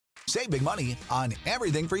Save big money on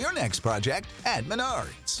everything for your next project at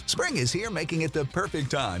Menards. Spring is here, making it the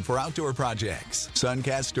perfect time for outdoor projects.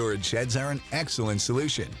 Suncast storage sheds are an excellent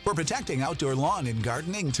solution for protecting outdoor lawn and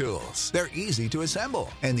gardening tools. They're easy to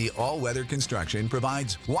assemble, and the all-weather construction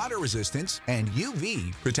provides water resistance and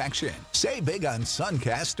UV protection. Save big on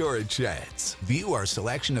Suncast storage sheds. View our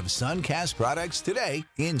selection of Suncast products today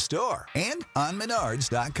in store and on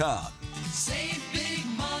Menards.com. Save big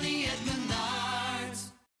money at Menards.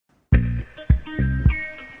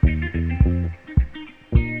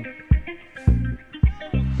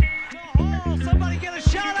 Somebody get a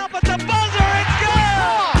shot up at the buzzer. It's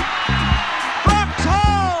good. Brooks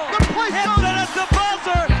Hall hits it at the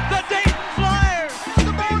buzzer. The Dayton Flyers.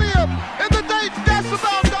 Pandemonium in the Dayton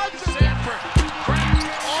Decibel Dungeon. Sanford cracked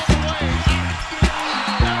all the way.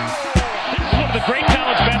 This is one of the great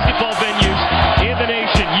college basketball venues in the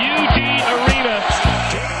nation. UD Arena.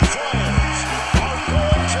 Dayton Flyers are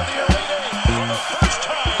going to the Elite Eight for the first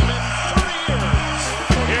time in 30 years.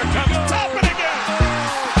 Here comes Toppin again.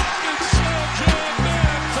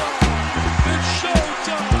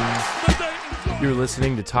 You're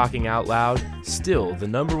listening to Talking Out Loud, still the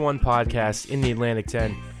number one podcast in the Atlantic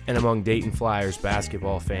 10 and among Dayton Flyers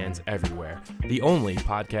basketball fans everywhere. The only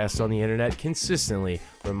podcast on the internet consistently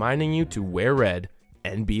reminding you to wear red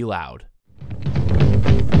and be loud.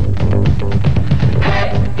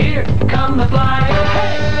 Hey, here come the Flyers.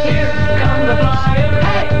 Hey, here come the Flyers.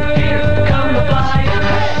 Hey, here come the Flyers.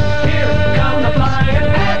 Hey, here come the Flyers.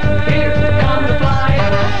 Hey, here come the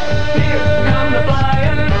Flyers. Here come the Flyers.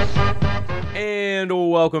 And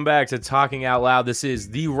welcome back to Talking Out Loud. This is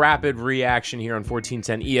the rapid reaction here on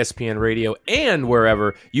 1410 ESPN Radio and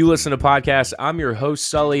wherever you listen to podcasts. I'm your host,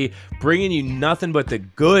 Sully, bringing you nothing but the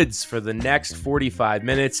goods for the next 45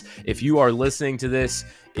 minutes. If you are listening to this,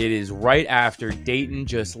 it is right after Dayton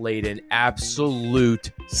just laid an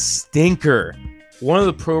absolute stinker. One of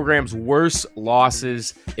the program's worst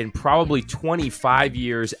losses in probably 25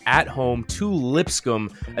 years at home to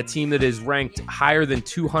Lipscomb, a team that is ranked higher than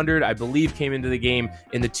 200, I believe came into the game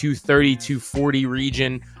in the 230, 240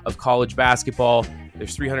 region of college basketball.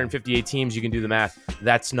 There's 358 teams. You can do the math.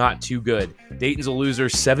 That's not too good. Dayton's a loser,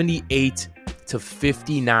 78 to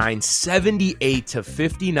 59. 78 to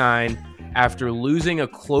 59 after losing a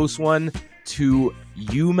close one to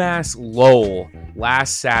UMass Lowell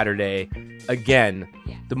last Saturday. Again,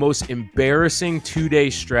 the most embarrassing two-day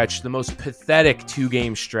stretch, the most pathetic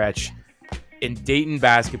two-game stretch in Dayton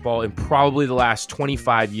basketball in probably the last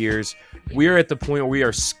 25 years. We are at the point where we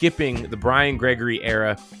are skipping the Brian Gregory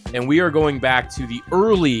era, and we are going back to the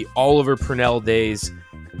early Oliver Purnell days,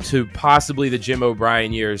 to possibly the Jim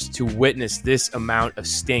O'Brien years, to witness this amount of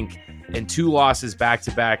stink and two losses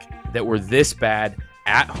back-to-back that were this bad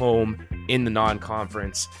at home in the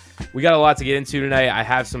non-conference. We got a lot to get into tonight. I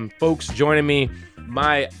have some folks joining me.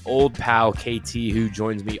 My old pal, KT, who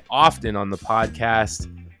joins me often on the podcast.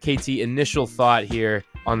 KT, initial thought here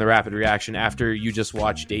on the rapid reaction after you just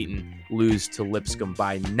watched Dayton lose to Lipscomb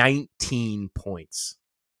by 19 points.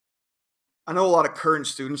 I know a lot of current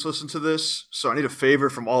students listen to this, so I need a favor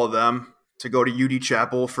from all of them to go to UD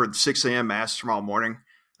Chapel for the 6 a.m. Mass tomorrow morning.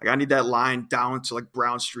 Like, I need that line down to like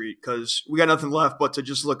Brown Street because we got nothing left but to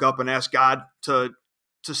just look up and ask God to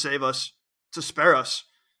save us, to spare us.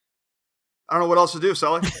 I don't know what else to do,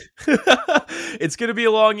 Sully. It's going to be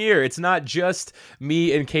a long year. It's not just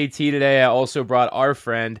me and KT today. I also brought our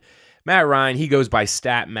friend, Matt Ryan. He goes by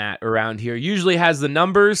Stat Matt around here. Usually has the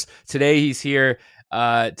numbers. Today he's here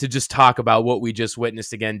to just talk about what we just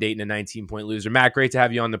witnessed again, Dayton, a 19-point loser. Matt, great to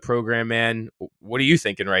have you on the program, man. What are you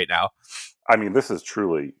thinking right now? I mean, this is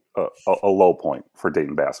truly a low point for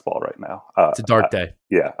Dayton basketball right now. It's a dark day.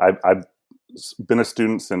 I've been a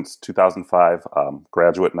student since 2005,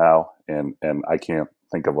 graduate now, and I can't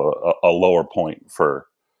think of a lower point for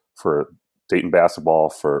Dayton basketball,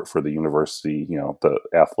 for the university, the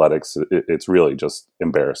athletics. It's really just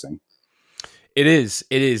embarrassing. It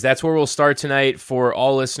is. That's where we'll start tonight for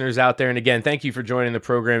all listeners out there. And again, thank you for joining the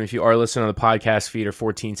program. If you are listening on the podcast feed or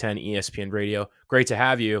 1410 ESPN Radio, great to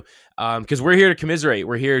have you because we're here to commiserate.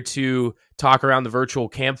 We're here to talk around the virtual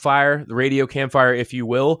campfire, the radio campfire, if you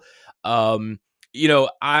will. Last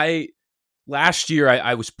year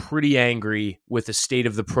I was pretty angry with the state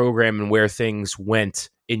of the program and where things went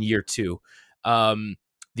in year two.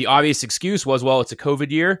 The obvious excuse was, well, it's a COVID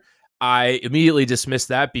year. I immediately dismissed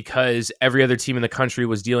that because every other team in the country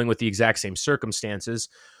was dealing with the exact same circumstances.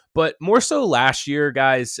 But more so last year,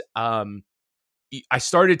 guys, I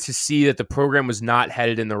started to see that the program was not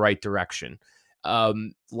headed in the right direction.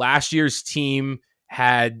 Last year's team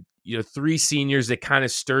had, three seniors that kind of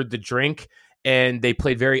stirred the drink. and they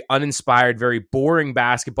played very uninspired, very boring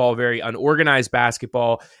basketball, very unorganized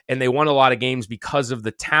basketball, and they won a lot of games because of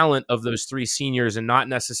the talent of those three seniors and not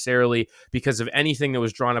necessarily because of anything that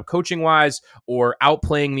was drawn up coaching-wise or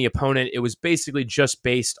outplaying the opponent. It was basically just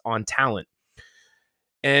based on talent.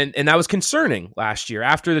 And that was concerning last year.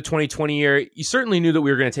 After the 2020 year, you certainly knew that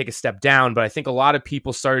we were going to take a step down, but I think a lot of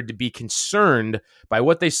people started to be concerned by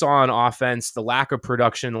what they saw on offense, the lack of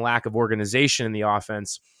production, the lack of organization in the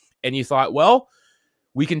offense. And you thought, well,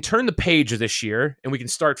 we can turn the page this year and we can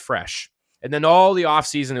start fresh. And then all the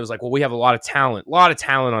offseason, it was like, well, we have a lot of talent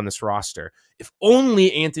on this roster. If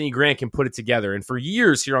only Anthony Grant can put it together. And for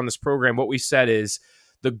years here on this program, what we said is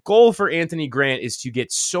the goal for Anthony Grant is to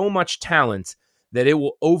get so much talent that it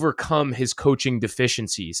will overcome his coaching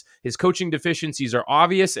deficiencies. His coaching deficiencies are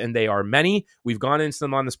obvious, and they are many. We've gone into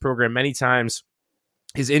them on this program many times.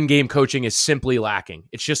 His in-game coaching is simply lacking.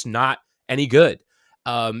 It's just not any good.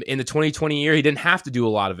 In the 2020 year, he didn't have to do a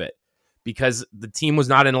lot of it because the team was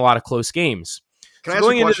not in a lot of close games. Can I ask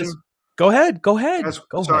a question? Go ahead.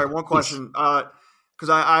 One question. Because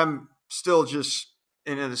I'm still just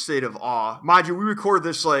in a state of awe. Mind you, we record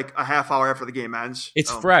this like a half hour after the game ends. It's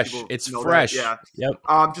fresh. It's fresh. Yeah. Yep.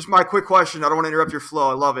 Just my quick question. I don't want to interrupt your flow.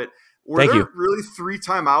 I love it. Were there really 3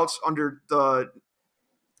 timeouts on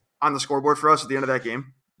the scoreboard for us at the end of that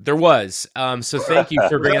game? There was. So thank you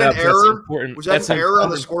for bringing up. Was that an error on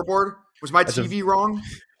the scoreboard? Was my TV wrong?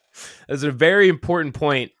 That's a very important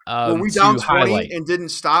point. Were we down 20 and didn't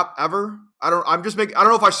stop ever? I don't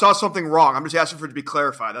know if I saw something wrong. I'm just asking for it to be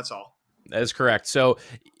clarified. That's all. That is correct. So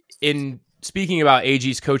in speaking about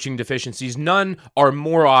AG's coaching deficiencies, none are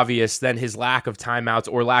more obvious than his lack of timeouts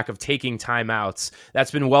or lack of taking timeouts.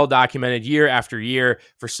 That's been well documented year after year.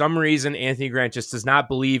 For some reason, Anthony Grant just does not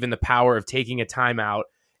believe in the power of taking a timeout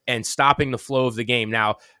and stopping the flow of the game.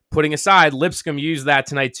 Now, putting aside, Lipscomb used that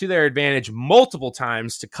tonight to their advantage multiple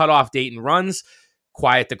times to cut off Dayton runs,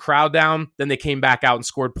 quiet the crowd down. Then they came back out and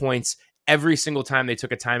scored points every single time they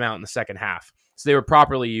took a timeout in the second half. So they were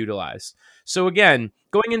properly utilized. So again,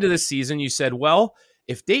 going into this season, you said, well,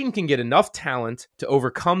 if Dayton can get enough talent to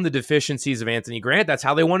overcome the deficiencies of Anthony Grant, that's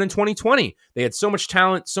how they won in 2020. They had so much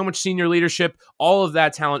talent, so much senior leadership. All of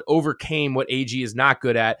that talent overcame what AG is not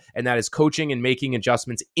good at, and that is coaching and making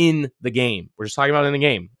adjustments in the game. We're just talking about in the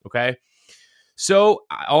game, okay? So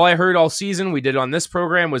all I heard all season, we did on this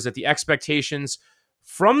program, was that the expectations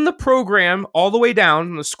from the program all the way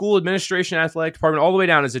down, the school administration, athletic department, all the way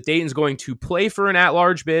down, is that Dayton's going to play for an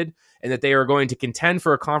at-large bid and that they are going to contend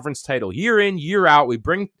for a conference title year in, year out. We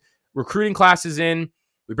bring recruiting classes in,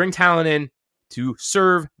 we bring talent in to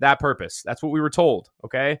serve that purpose. That's what we were told,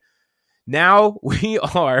 okay? Now we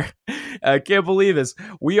are, I can't believe this,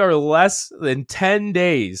 we are less than 10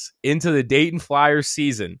 days into the Dayton Flyers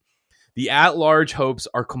season. The at-large hopes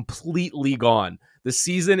are completely gone. The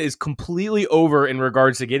season is completely over in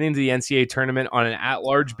regards to getting to the NCAA tournament on an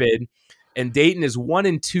at-large bid, and Dayton is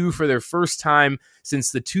 1-2 for their first time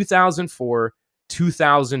since the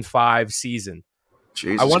 2004-2005 season.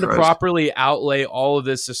 Jesus I want Christ. to properly outlay all of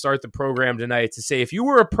this to start the program tonight to say, if you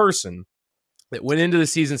were a person that went into the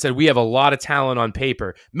season and said, we have a lot of talent on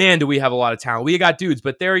paper, man, do we have a lot of talent. We got dudes,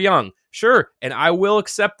 but they're young. Sure, and I will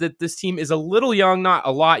accept that this team is a little young, not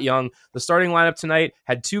a lot young. The starting lineup tonight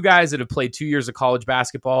had 2 guys that have played 2 years of college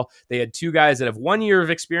basketball. They had 2 guys that have 1 year of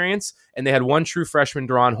experience, and they had 1 true freshman,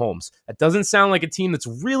 Deron Holmes. That doesn't sound like a team that's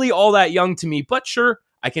really all that young to me, but sure,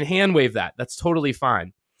 I can hand wave that. That's totally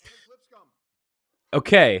fine.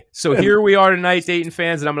 Okay, so here we are tonight, Dayton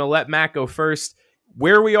fans, and I'm going to let Matt go first.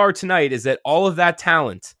 Where we are tonight is that all of that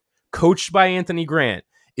talent, coached by Anthony Grant,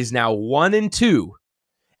 is now 1-2,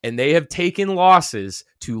 and they have taken losses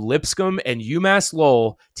to Lipscomb and UMass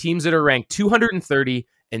Lowell, teams that are ranked 230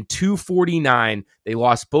 and 249. They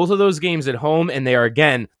lost both of those games at home, and they are,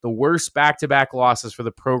 again, the worst back-to-back losses for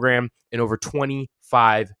the program in over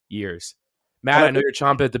 25 years. Matt, I know you're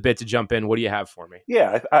chomping at the bit to jump in. What do you have for me?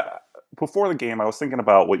 Yeah, before the game, I was thinking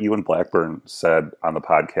about what you and Blackburn said on the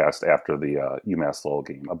podcast after the UMass Lowell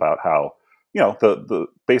game about how, the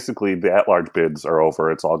basically the at-large bids are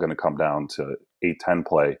over. It's all going to come down to 8-10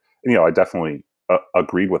 play. And, I definitely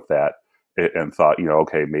agreed with that and thought,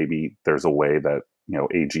 okay, maybe there's a way that,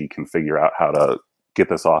 AG can figure out how to get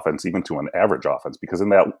this offense even to an average offense, because in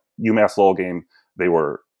that UMass Lowell game, they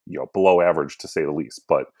were, below average to say the least.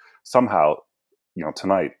 But somehow,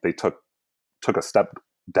 tonight they took a step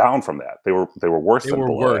down from that. They were worse. They were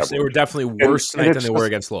below average. They were definitely worse tonight than they were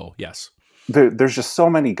against Lowell. Yes. There's just so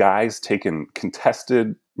many guys taking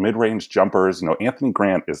contested mid-range jumpers. Anthony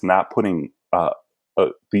Grant is not putting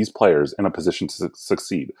these players in a position to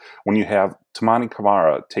succeed. When you have Tamani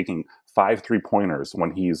Kamara taking 5 3-pointers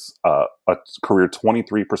when he's a career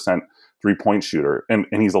 23% 3-point shooter, and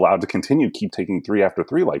he's allowed to keep taking 3 after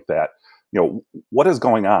 3 like that. What is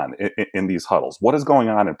going on in these huddles? What is going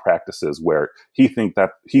on in practices where he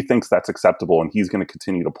thinks that's acceptable and he's going to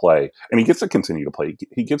continue to play, and he gets to continue to play.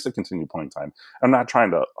 He gives it continued playing time. I'm not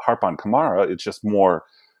trying to harp on Kamara. It's just more,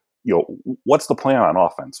 what's the plan on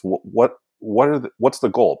offense? What's the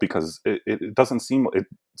goal? Because it doesn't seem,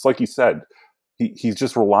 it's like you said, he's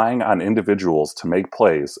just relying on individuals to make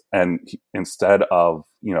plays, and instead of,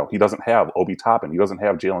 he doesn't have Obi Toppin, he doesn't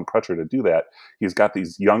have Jalen Crutcher to do that. He's got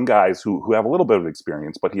these young guys who have a little bit of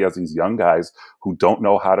experience, but he has these young guys who don't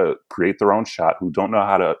know how to create their own shot, who don't know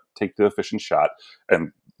how to take the efficient shot,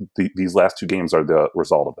 and these last 2 games are the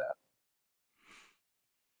result of that.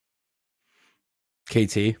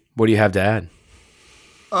 KT, what do you have to add?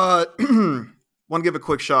 Want to give a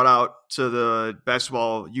quick shout out to the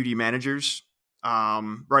basketball UD managers.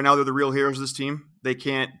 Right now, they're the real heroes of this team. They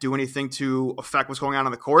can't do anything to affect what's going on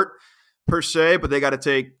the court per se, but they got to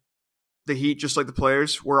take the heat just like the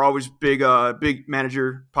players. We're always big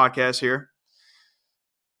manager podcast here.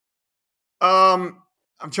 I'm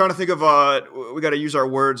trying to think of we got to use our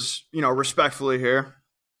words, respectfully here.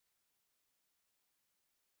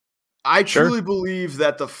 I truly believe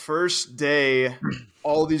that the first day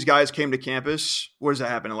all of these guys came to campus, where does that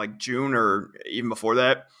happen, in like June or even before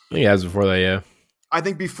that? Yeah, it was before that, yeah. I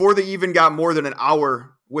think before they even got more than an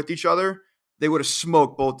hour with each other, they would have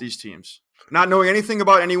smoked both these teams. Not knowing anything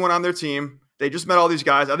about anyone on their team, they just met all these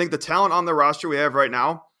guys. I think the talent on the roster we have right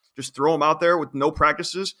now, just throw them out there with no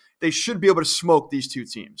practices, they should be able to smoke these 2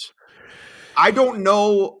 teams. I don't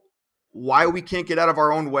know why we can't get out of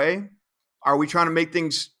our own way. Are we trying to make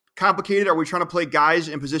things complicated? Are we trying to play guys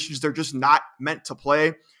in positions they're just not meant to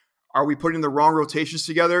play? Are we putting the wrong rotations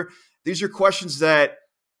together? These are questions that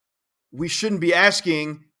we shouldn't be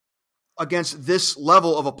asking against this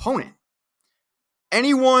level of opponent.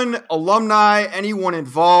 Anyone, alumni, anyone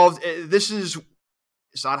involved, it's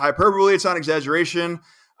not hyperbole, it's not exaggeration.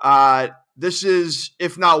 This is,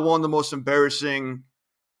 if not one, the most embarrassing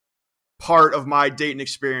part of my Dayton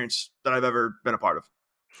experience that I've ever been a part of.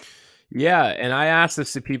 Yeah, and I ask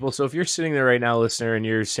this to people. So if you're sitting there right now, listener, and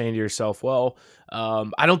you're saying to yourself, well,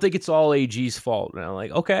 I don't think it's all AG's fault. And I'm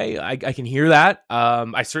like, okay, I can hear that.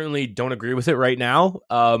 I certainly don't agree with it right now.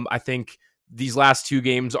 I think these last 2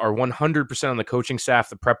 games are 100% on the coaching staff,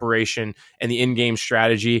 the preparation, and the in-game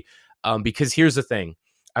strategy. Because here's the thing.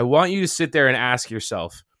 I want you to sit there and ask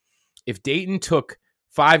yourself, if Dayton took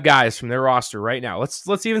 5 guys from their roster right now,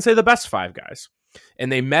 let's even say the best 5 guys,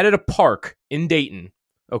 and they met at a park in Dayton,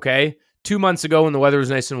 okay, 2 months ago when the weather was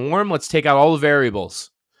nice and warm, let's take out all the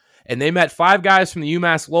variables. And they met 5 guys from the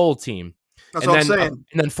UMass Lowell team. That's what I'm saying.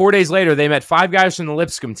 And then 4 days later, they met 5 guys from the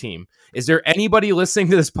Lipscomb team. Is there anybody listening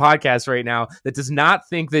to this podcast right now that does not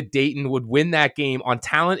think that Dayton would win that game on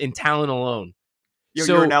talent and talent alone?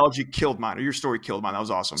 Your analogy killed mine, or your story killed mine. That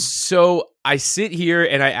was awesome. So I sit here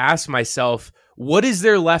and I ask myself, what is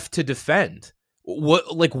there left to defend?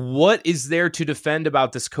 What is there to defend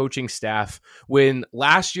about this coaching staff when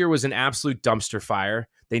last year was an absolute dumpster fire?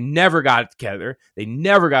 They never got together. They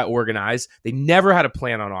never got organized. They never had a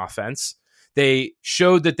plan on offense. They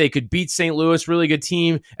showed that they could beat St. Louis, really good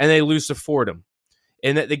team, and they lose to Fordham.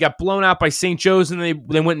 And that they got blown out by St. Joe's, and they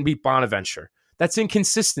went and beat Bonaventure. That's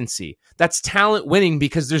inconsistency. That's talent winning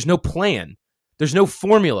because there's no plan. There's no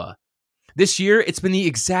formula. This year, it's been the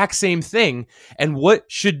exact same thing. And what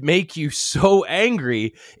should make you so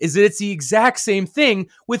angry is that it's the exact same thing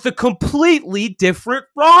with a completely different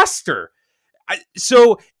roster.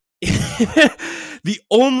 So the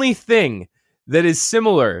only thing that is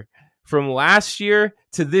similar from last year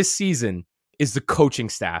to this season is the coaching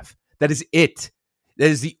staff. That is it. That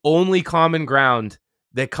is the only common ground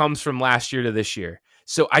that comes from last year to this year.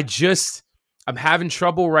 So I'm having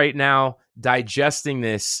trouble right now digesting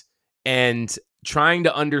this and trying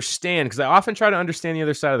to understand, because I often try to understand the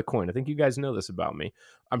other side of the coin. I think you guys know this about me.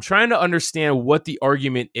 I'm trying to understand what the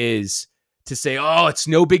argument is to say, oh, it's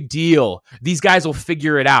no big deal. These guys will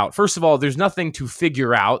figure it out. First of all, there's nothing to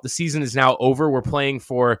figure out. The season is now over. We're playing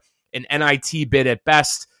for an NIT bid at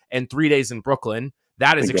best and 3 days in Brooklyn.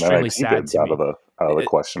 That is extremely sad to me. Out of the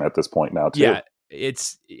question at this point now, too. Yeah,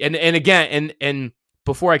 it's and again, and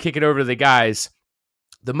before I kick it over to the guys,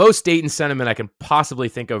 the most Dayton sentiment I can possibly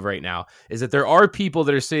think of right now is that there are people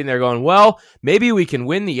that are sitting there going, well, maybe we can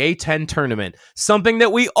win the A10 tournament, something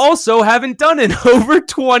that we also haven't done in over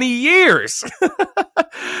 20 years.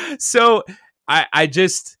 So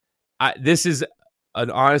this is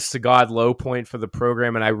an honest to God low point for the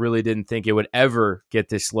program, and I really didn't think it would ever get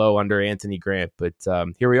this low under Anthony Grant. But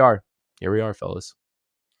here we are. Here we are, fellas.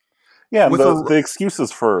 Yeah, and With the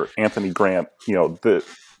excuses for Anthony Grant,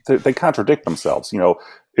 they contradict themselves.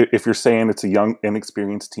 If you're saying it's a young,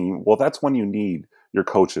 inexperienced team, well, that's when you need your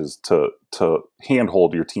coaches to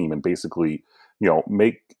handhold your team and basically,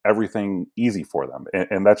 make everything easy for them.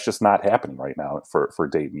 And that's just not happening right now for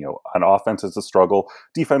Dayton. On offense, it's a struggle.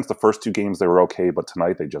 Defense, the first 2 games, they were okay, but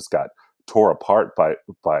tonight they just got tore apart by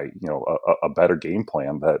a better game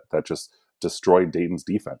plan that just destroyed Dayton's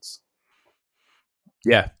defense.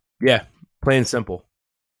 Yeah, plain and simple.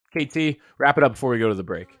 KT, wrap it up before we go to the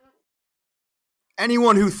break.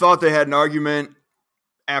 Anyone who thought they had an argument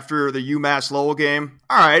after the UMass Lowell game,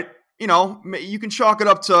 all right, you can chalk it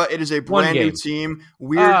up to it is a brand new team.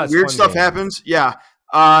 Weird stuff happens. Yeah.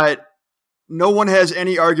 No one has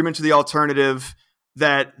any argument to the alternative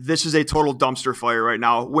that this is a total dumpster fire right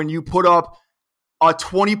now. When you put up a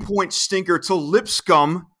 20-point stinker to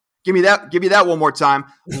Lipscomb, give me that one more time.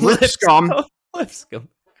 Lipscomb.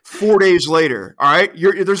 4 days later. All right.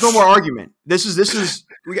 There's no more argument. This is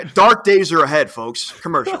we got dark days are ahead, folks.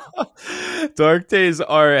 Commercial. Dark days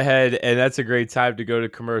are ahead, and that's a great time to go to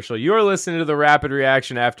commercial. You are listening to the Rapid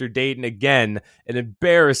Reaction after Dayton again, an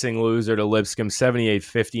embarrassing loser to Lipscomb,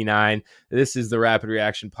 78-59. This is the Rapid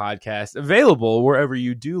Reaction podcast, available wherever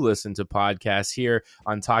you do listen to podcasts here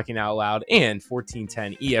on Talking Out Loud and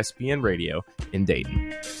 1410 ESPN Radio in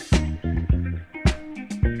Dayton.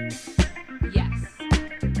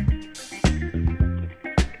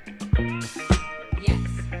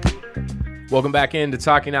 Welcome back into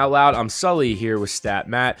Talking Out Loud. I'm Sully here with Stat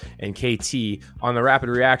Matt and KT on the Rapid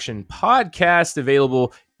Reaction podcast,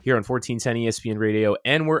 available here on 1410 ESPN Radio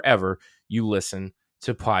and wherever you listen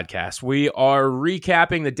to podcasts. We are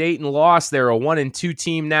recapping the Dayton loss. They're a 1-2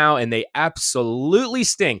 team now, and they absolutely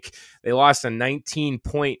stink. They lost a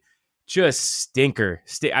 19-point just stinker.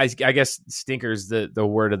 I guess stinker is the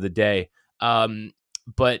word of the day.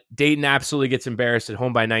 But Dayton absolutely gets embarrassed at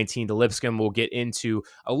home by 19 to Lipscomb. We'll get into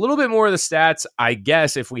a little bit more of the stats, I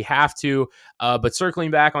guess, if we have to. But circling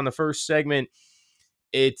back on the first segment,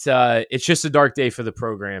 it's just a dark day for the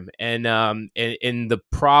program. And the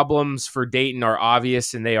problems for Dayton are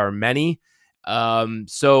obvious, and they are many.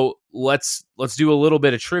 So let's do a little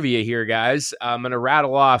bit of trivia here, guys. I'm going to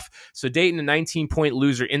rattle off. So Dayton, a 19-point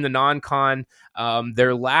loser in the non-con.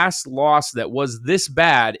 Their last loss that was this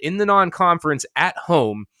bad in the non-conference at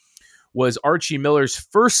home was Archie Miller's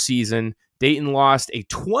first season. Dayton lost a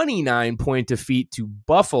 29-point defeat to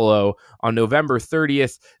Buffalo on November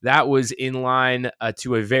 30th. That was in line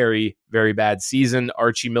to a very, very bad season.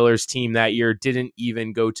 Archie Miller's team that year didn't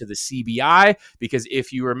even go to the CBI because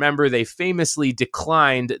if you remember, they famously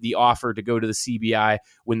declined the offer to go to the CBI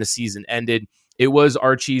when the season ended. It was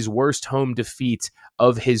Archie's worst home defeat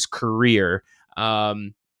of his career.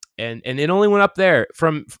 And it only went up there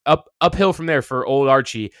uphill from there for old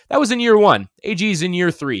Archie. That was in year 1. AG's in year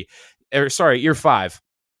 3. Year 5.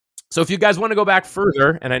 So if you guys want to go back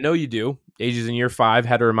further, and I know you do, AG's in year 5,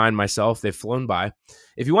 had to remind myself, they've flown by.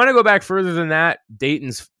 If you want to go back further than that,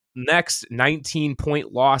 Dayton's next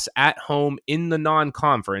 19-point loss at home in the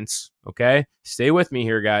non-conference, okay? Stay with me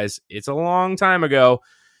here, guys. It's a long time ago.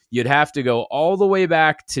 You'd have to go all the way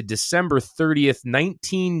back to December 30th,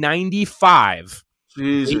 1995.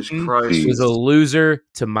 Jesus Dayton Christ. was a loser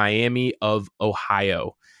to Miami of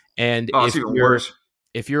Ohio. And it's even worse.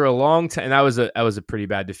 If you're a long time, and that was a pretty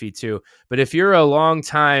bad defeat too. But if you're a long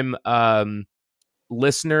time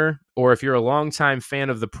listener, or if you're a long time fan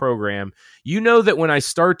of the program, you know that when I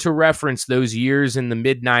start to reference those years in the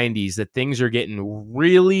mid 90s, that things are getting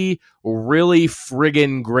really, really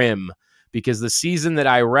friggin' grim. Because the season that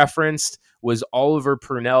I referenced was Oliver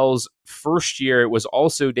Purnell's first year. It was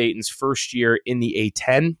also Dayton's first year in the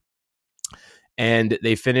A10, and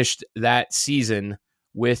they finished that season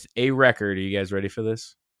with a record. Are you guys ready for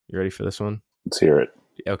this? You ready for this one? Let's hear it.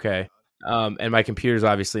 Okay. And my computer's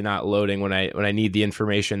obviously not loading when I need the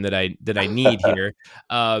information that I need here.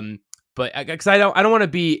 But because I don't want to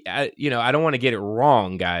be, I don't want to get it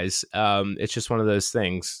wrong, guys. It's just one of those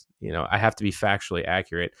things. I have to be factually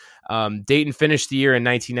accurate. Dayton finished the year in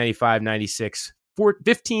 1995-96.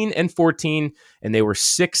 15-14, and they were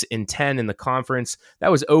 6-10 in the conference.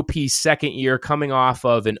 That was OP's second year, coming off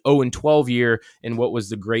of an 0-12 year in what was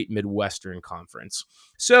the Great Midwestern Conference.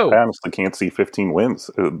 So I honestly can't see 15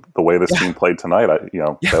 wins the way this team played tonight.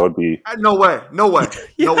 That would be no way.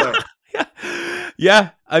 Yeah,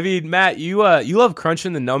 I mean, Matt, you love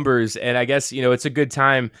crunching the numbers, and I guess it's a good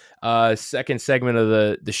time. Second segment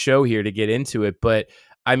of the show here to get into it, but.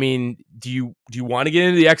 I mean, do you want to get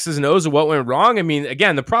into the X's and O's of what went wrong? I mean,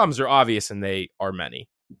 again, the problems are obvious and they are many.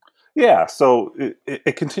 Yeah, so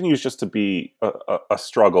it continues just to be a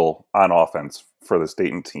struggle on offense for this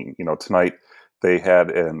Dayton team. Tonight they had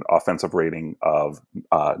an offensive rating of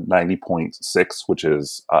 90.6, which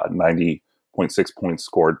is 90.6 points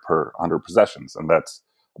scored per 100 possessions, and that's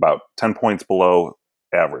about 10 points below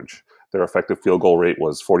average. Their effective field goal rate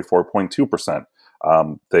was 44.2%.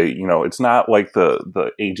 It's not like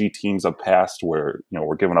the AG teams of past where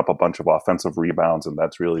we're giving up a bunch of offensive rebounds, and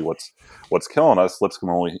that's really what's killing us. Lipscomb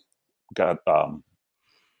only got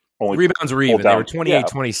rebounds were even. They were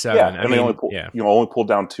 28-27. Yeah, and they only pulled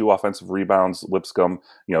down 2 offensive rebounds. Lipscomb,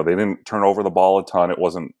 they didn't turn over the ball a ton. It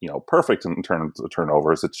wasn't perfect in terms of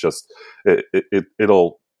turnovers. It's just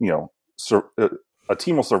it'll a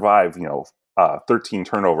team will survive 13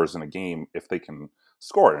 turnovers in a game if they can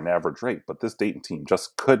score at an average rate. But this Dayton team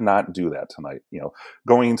just could not do that tonight.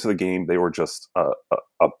 Going into the game, they were just a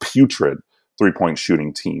putrid 3-point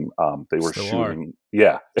shooting team. They were still shooting,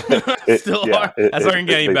 still are. That's not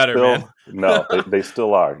getting better, man. No, they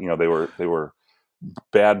still are. They were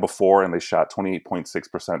bad before, and they shot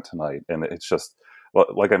 28.6% tonight. And it's just,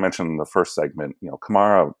 like I mentioned in the first segment,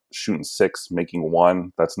 Kamara shooting 6, making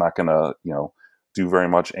 1. That's not going to, do very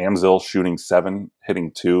much. Amzil shooting 7,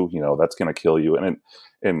 hitting 2. That's going to kill you.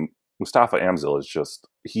 And Mustafa Amzil is just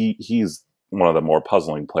he's one of the more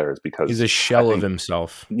puzzling players because he's a shell of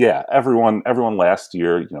himself. Yeah, everyone last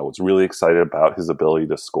year, was really excited about his ability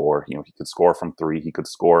to score. He could score from 3, he could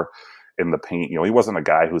score in the paint. He wasn't a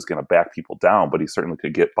guy who's going to back people down, but he certainly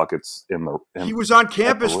could get buckets he was on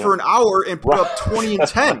campus for an hour and put up 20 and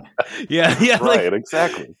 10. Yeah, right,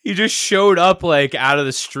 exactly. He just showed up out of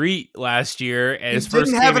the street last year, and he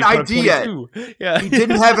didn't have an ID yet. Yeah, he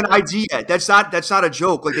didn't have an ID yet. That's not a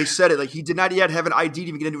joke. Like they said it, he did not yet have an ID to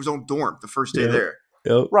even get into his own dorm the first day there.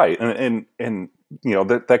 Yep. Right, and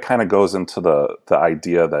that kind of goes into the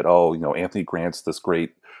idea that Anthony Grant's this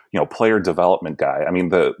great player development guy. I mean,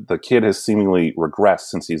 the kid has seemingly regressed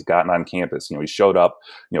since he's gotten on campus. He showed up,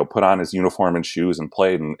 put on his uniform and shoes and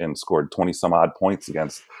played and scored 20 some odd points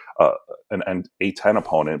against an A-10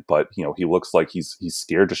 opponent. But he looks like he's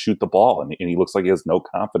scared to shoot the ball, and he looks like he has no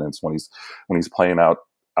confidence when he's playing out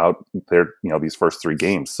there, these first 3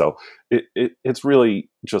 games. So it's really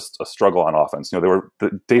just a struggle on offense.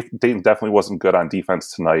 Dayton definitely wasn't good on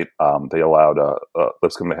defense tonight. They allowed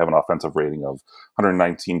Lipscomb to have an offensive rating of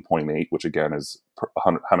 119.8, which again is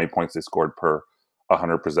how many points they scored per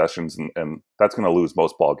 100 possessions, and that's going to lose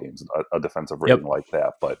most ball games, a defensive rating like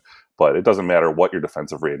that. But it doesn't matter what your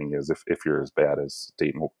defensive rating is if you're as bad as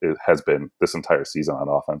Dayton has been this entire season on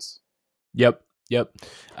offense. Yep.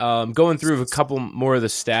 Going through a couple more of the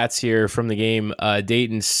stats here from the game.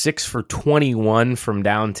 Dayton 6 for 21 from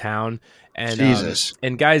downtown. And Jesus.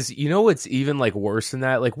 And guys, what's even worse than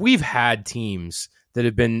that? We've had teams that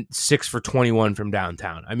have been 6 for 21 from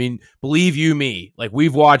downtown. I mean, believe you me,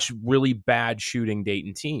 we've watched really bad shooting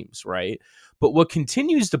Dayton teams, right? But what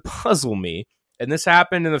continues to puzzle me, and this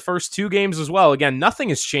happened in the first 2 games as well. Again, nothing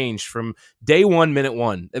has changed from day 1, minute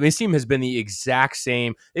 1. I mean, this team has been the exact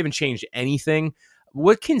same. They haven't changed anything.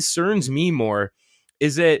 What concerns me more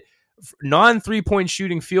is that non-3-point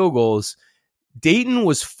shooting field goals, Dayton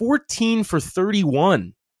was 14 for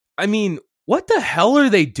 31. I mean, what the hell are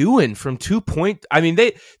they doing from 2-point? I mean,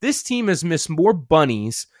 this team has missed more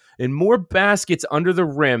bunnies and more baskets under the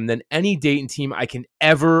rim than any Dayton team I can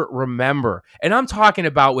ever remember. And I'm talking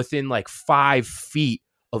about within 5 feet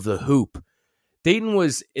of the hoop. Dayton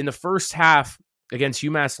was in the first half against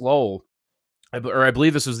UMass Lowell, or I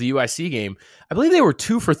believe this was the UIC game. I believe they were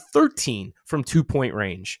 2 for 13 from 2-point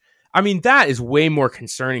range. I mean, that is way more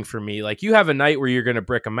concerning for me. You have a night where you're going to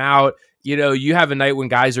brick them out. You have a night when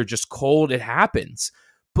guys are just cold. It happens.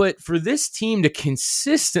 But for this team to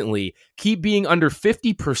consistently keep being under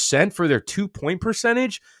 50% for their 2-point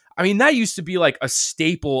percentage, I mean, that used to be a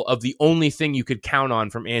staple of the only thing you could count on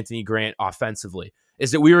from Anthony Grant offensively,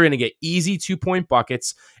 is that we were going to get easy 2-point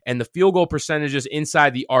buckets, and the field goal percentages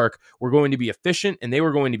inside the arc were going to be efficient, and they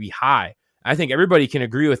were going to be high. I think everybody can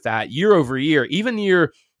agree with that year over year. Even the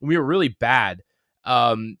year we were really bad,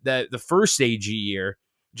 the first AG year,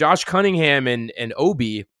 Josh Cunningham and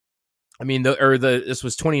Obi, I mean, this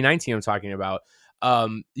was 2019 I'm talking about.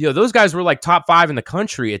 Those guys were top 5 in the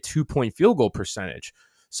country at 2-point field goal percentage.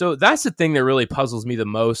 So that's the thing that really puzzles me the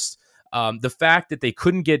most. The fact that they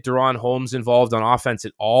couldn't get Deron Holmes involved on offense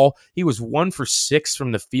at all. He was 1 for 6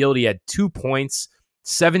 from the field. He had 2 points,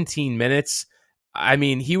 17 minutes. I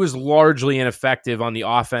mean, he was largely ineffective on the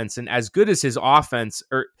offense. And as good as his offense,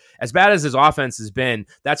 or as bad as his offense has been,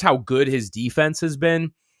 that's how good his defense has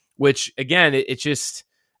been, which again, it just,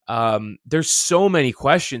 there's so many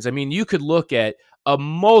questions. I mean, you could look at a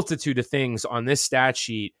multitude of things on this stat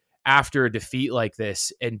sheet after a defeat like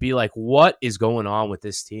this and be like, what is going on with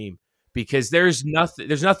this team? because there's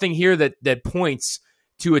nothing here that points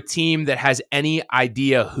to a team that has any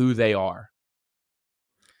idea who they are.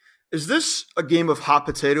 Is this a game of hot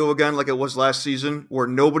potato again, like it was last season, where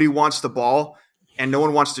nobody wants the ball and no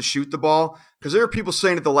one wants to shoot the ball? Because there are people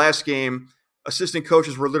saying that the last game, assistant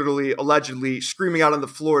coaches were literally, allegedly screaming out on the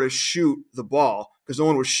floor to shoot the ball because no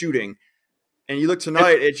one was shooting. And you look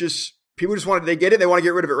tonight, people just wanted, they get it, they want to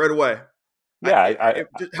get rid of it right away. Yeah,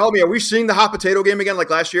 just help me. Are we seeing the hot potato game again like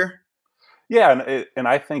last year? Yeah, and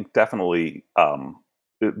I think definitely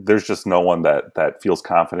there's just no one that feels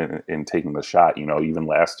confident in taking the shot. Even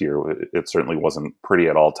last year, it certainly wasn't pretty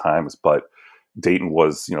at all times, but Dayton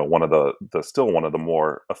was, one of the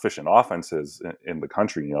more efficient offenses in the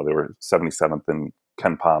country. They were 77th in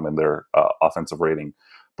KenPom in their offensive rating,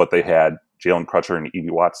 but they had Jalen Crutcher and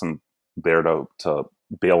Evie Watson there to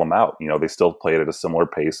bail them out. They still played at a similar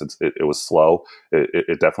pace. It was slow.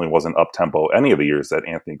 It definitely wasn't up tempo any of the years that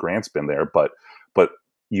Anthony Grant's been there, but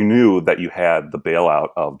you knew that you had the bailout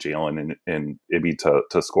of Jalen and Ibby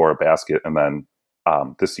to score a basket. And then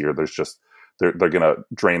this year there's just, they're going to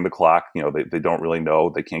drain the clock. They don't really know.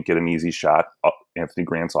 They can't get an easy shot. Anthony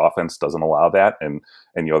Grant's offense doesn't allow that. And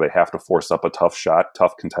they have to force up a tough shot,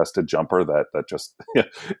 tough contested jumper that just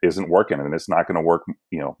isn't working. And it's not going to work,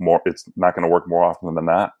 it's not going to work more often than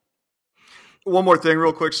not. One more thing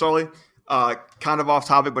real quick, Sully. Kind of off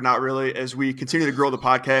topic, but not really. As we continue to grow the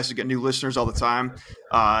podcast and get new listeners all the time,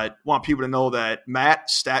 want people to know that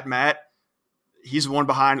Stat Matt, he's the one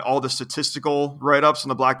behind all the statistical write-ups on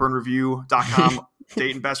the BlackburnReview.com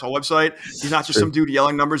Dayton basketball website. He's not just some dude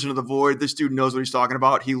yelling numbers into the void. This dude knows what he's talking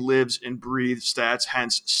about. He lives and breathes stats,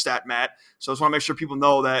 hence Stat Matt. So I just want to make sure people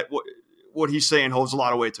know that what he's saying holds a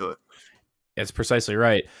lot of weight to it. That's precisely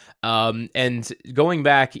right. And going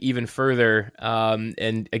back even further,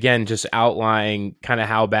 and again, just outlining kind of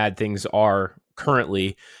how bad things are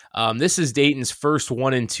currently. This is Dayton's first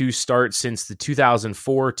 1-2 start since the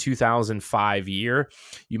 2004-2005 year.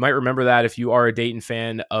 You might remember that if you are a Dayton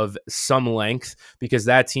fan of some length, because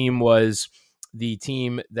that team was the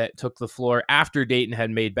team that took the floor after Dayton had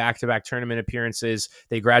made back-to-back tournament appearances.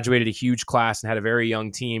 They graduated a huge class and had a very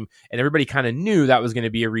young team, and everybody kind of knew that was going to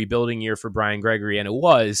be a rebuilding year for Brian Gregory, and it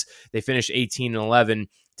was. They finished 18-11,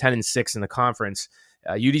 10-6 in the conference.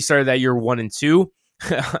 UD started that year 1-2,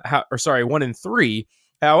 1-3.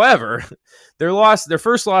 However, their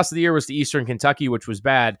first loss of the year was to Eastern Kentucky, which was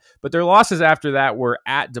bad, but their losses after that were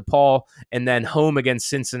at DePaul and then home against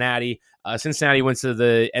Cincinnati. Cincinnati went to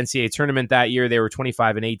the NCAA tournament that year. They were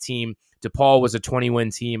 25-8 team. DePaul was a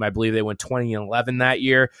 20-win team. I believe they went 20-11 that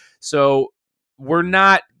year. So we're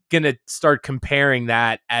not going to start comparing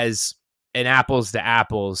that as an apples to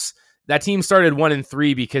apples. That team started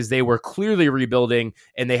 1-3 because they were clearly rebuilding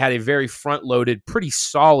and they had a very front-loaded, pretty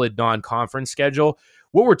solid non-conference schedule.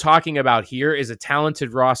 What we're talking about here is a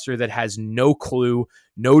talented roster that has no clue,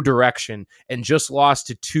 no direction, and just lost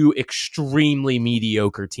to two extremely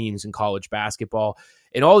mediocre teams in college basketball.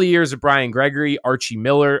 In all the years of Brian Gregory, Archie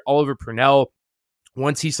Miller, Oliver Purnell,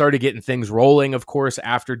 once he started getting things rolling, of course,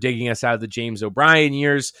 after digging us out of the James O'Brien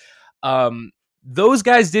years, those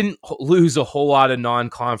guys didn't lose a whole lot of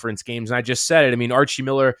non-conference games. And I just said it. I mean, Archie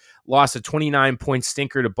Miller lost a 29-point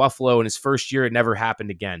stinker to Buffalo in his first year. It never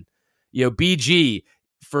happened again. BG,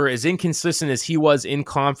 for as inconsistent as he was in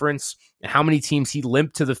conference and how many teams he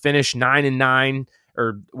limped to the finish, 9-9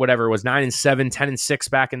 or whatever it was, 9-7, 10-6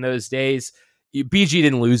 back in those days, BG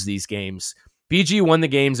didn't lose these games. BG won the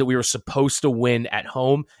games that we were supposed to win at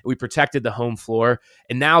home. We protected the home floor.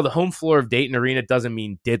 And now the home floor of Dayton Arena doesn't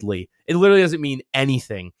mean diddly. It literally doesn't mean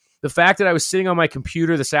anything. The fact that I was sitting on my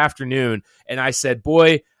computer this afternoon and I said,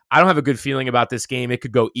 boy, I don't have a good feeling about this game. It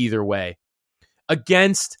could go either way.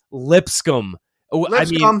 Against Lipscomb.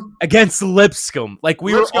 Against Lipscomb. Like,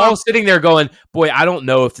 we were all sitting there going, boy, I don't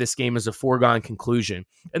know if this game is a foregone conclusion.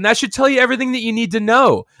 And that should tell you everything that you need to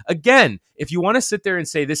know. Again, if you want to sit there and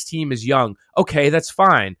say this team is young, okay, that's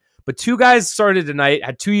fine. But two guys started tonight,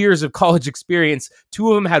 had 2 years of college experience. Two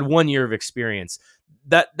of them had 1 year of experience.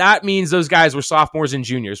 That means those guys were sophomores and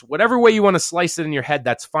juniors. Whatever way you want to slice it in your head,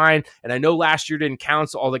 that's fine. And I know last year didn't count,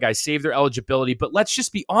 so all the guys saved their eligibility. But let's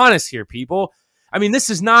just be honest here, people. I mean, this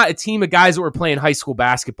is not a team of guys that were playing high school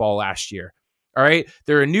basketball last year. All right.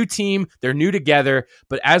 They're a new team. They're new together.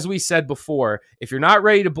 But as we said before, if you're not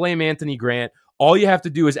ready to blame Anthony Grant, all you have to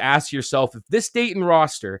do is ask yourself if this Dayton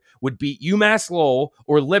roster would beat UMass Lowell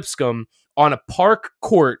or Lipscomb on a park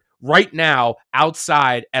court right now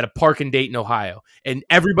outside at a park in Dayton, Ohio. And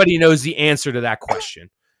everybody knows the answer to that question.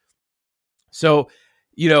 So,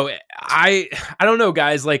 I don't know,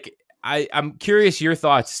 guys. Like, I'm curious your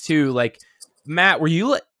thoughts too. Like, Matt, were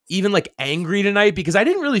you even like angry tonight because I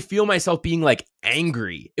didn't really feel myself being like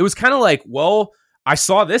angry. It was kind of like, well, I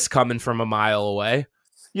saw this coming from a mile away.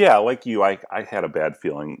 Yeah, like you, I had a bad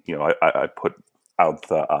feeling. I put out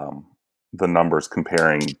the numbers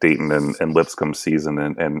comparing Dayton and Lipscomb's season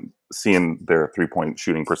and seeing their 3-point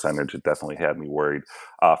shooting percentage. It definitely had me worried.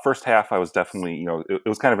 First half, I was definitely, it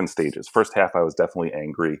was kind of in stages. First half, I was definitely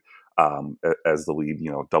angry as the lead,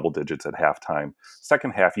 double digits at halftime.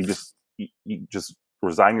 Second half, you just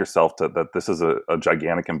resign yourself to that. This is a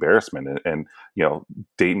gigantic embarrassment, and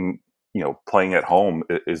Dayton, playing at home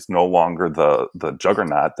is no longer the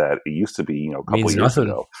juggernaut that it used to be, a couple of years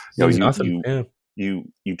ago. You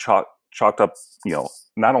chalked up,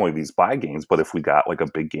 not only these bye games, but if we got like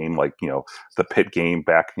a big game, like, the Pitt game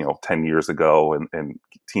back, 10 years ago and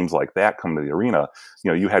teams like that come to the arena,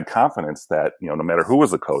 you had confidence that, no matter who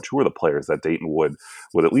was the coach, who were the players, that Dayton would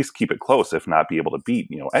at least keep it close, if not be able to beat,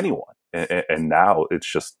 anyone. And now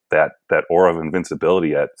it's just that aura of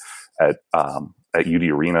invincibility at UD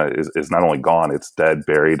Arena is not only gone, it's dead,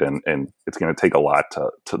 buried, and it's going to take a lot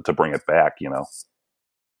to bring it back,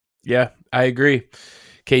 Yeah, I agree.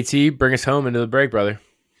 KT, bring us home into the break, brother.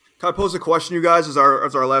 Can I pose a question, you guys, as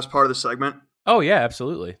our last part of the segment? Oh, yeah,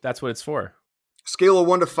 absolutely. That's what it's for. Scale of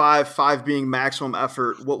 1 to 5, 5 being maximum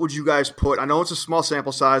effort. What would you guys put? I know it's a small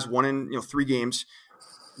sample size, 1 in 3 games.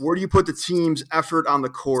 Where do you put the team's effort on the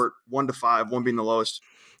court, 1 to 5, 1 being the lowest?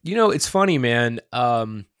 It's funny, man.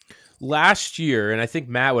 Last year, and I think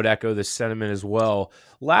Matt would echo this sentiment as well,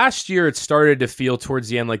 last year it started to feel towards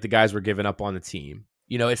the end like the guys were giving up on the team.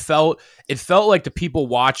 It felt like the people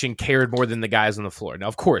watching cared more than the guys on the floor. Now,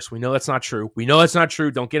 of course, we know that's not true.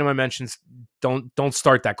 Don't get in my mentions. Don't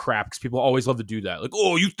start that crap because people always love to do that. Like,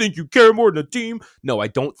 oh, you think you care more than the team? No, I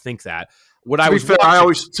don't think that.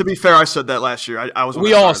 To be fair, I said that last year.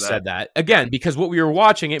 We all said that again because what we were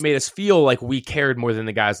watching, it made us feel like we cared more than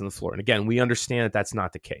the guys on the floor. And again, we understand that that's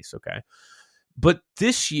not the case. Okay, but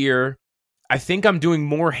this year, I think I'm doing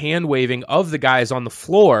more hand waving of the guys on the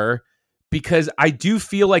floor. Because I do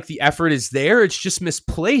feel like the effort is there. It's just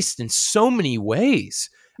misplaced in so many ways.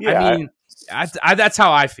 Yeah, I mean, that's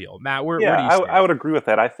how I feel. Matt, where do you stand? I would agree with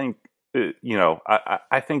that. I think,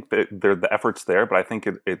 I think that the effort's there, but I think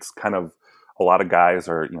it's kind of a lot of guys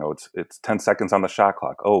are, it's 10 seconds on the shot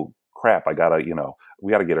clock. Oh, crap. we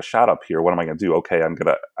got to get a shot up here. What am I going to do? Okay,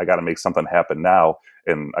 I got to make something happen now.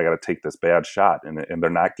 And I got to take this bad shot. And they're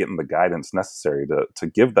not getting the guidance necessary to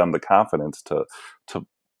give them the confidence to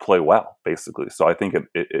play well, basically. So I think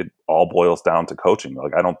it all boils down to coaching.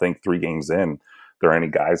 Like, I don't think 3 games in there are any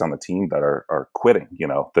guys on the team that are quitting.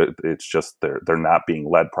 It's just they're not being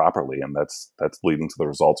led properly, and that's leading to the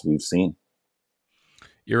results we've seen.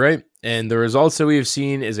 You're right, and the results that we've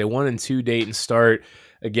seen is a 1-2 Dayton start.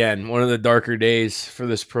 Again, one of the darker days for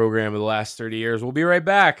this program of the last 30 years. We'll be right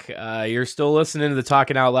back. You're still listening to the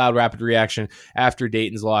Talking Out Loud Rapid Reaction after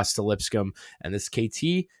Dayton's loss to Lipscomb, and this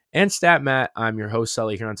KT and Stat Matt. I'm your host,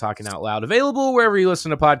 Sully, here on Talking Out Loud, available wherever you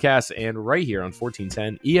listen to podcasts and right here on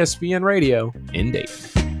 1410 ESPN Radio in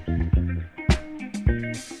Dayton.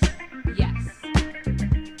 Yes.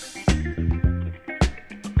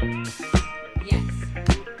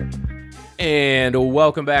 And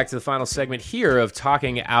welcome back to the final segment here of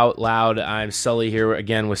Talking Out Loud. I'm Sully here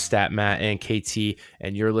again with Stat Matt and KT,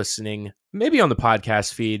 and you're listening maybe on the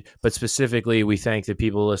podcast feed, but specifically we thank the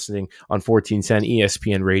people listening on 1410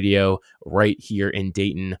 ESPN Radio right here in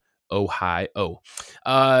Dayton, Ohio.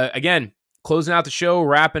 Again, closing out the show,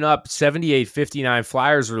 wrapping up 78-59.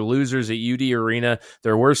 Flyers are losers at UD Arena.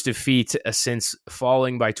 Their worst defeat since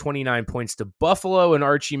falling by 29 points to Buffalo in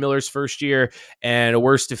Archie Miller's first year, and a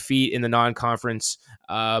worst defeat in the non-conference.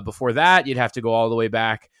 Before that, you'd have to go all the way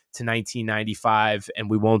back to 1995, and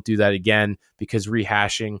we won't do that again because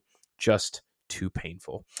rehashing just too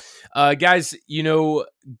painful. Guys,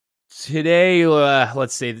 today,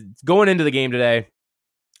 let's say going into the game today,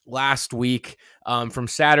 last week, from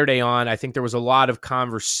Saturday on, I think there was a lot of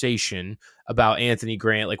conversation about Anthony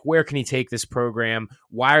Grant. Like, where can he take this program?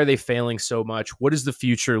 Why are they failing so much? What does the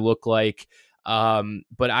future look like?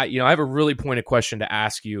 But I have a really pointed question to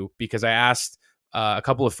ask you because I asked a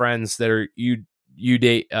couple of friends that are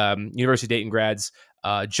University of Dayton grads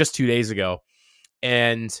just 2 days ago,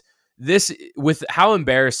 and this, with how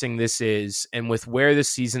embarrassing this is, and with where this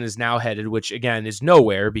season is now headed, which again is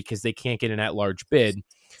nowhere because they can't get an at-large bid.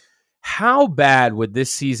 How bad would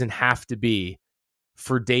this season have to be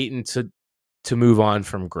for Dayton to move on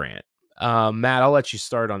from Grant? Matt, I'll let you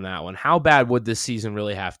start on that one. How bad would this season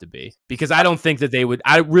really have to be? Because I don't think that they would.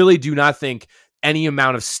 I really do not think any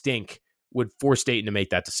amount of stink would force Dayton to make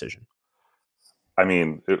that decision. I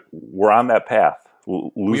mean, we're on that path.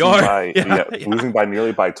 losing are. by losing by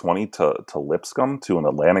nearly by 20 to Lipscomb, to an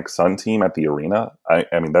Atlantic Sun team at the arena. I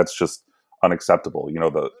mean, that's just unacceptable.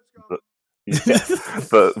 The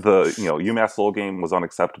UMass Lowell game was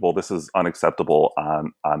unacceptable. This is unacceptable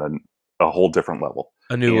on a whole different level,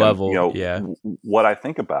 a new level. What I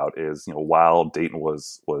think about is, while Dayton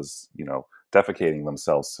was defecating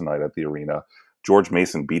themselves tonight at the arena, George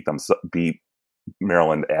Mason beat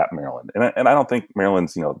Maryland at Maryland, and I don't think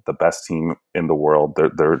Maryland's the best team in the world.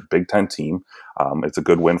 They're a Big Ten team. It's a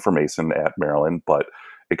good win for Mason at Maryland, but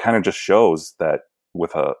it kind of just shows that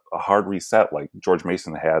with a hard reset like George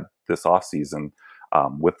Mason had this offseason,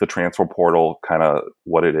 with the transfer portal kind of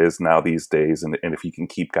what it is now these days, and if you can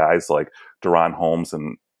keep guys like Deron Holmes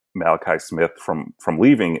and Malachi Smith from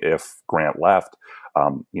leaving if Grant left,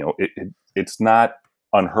 it's not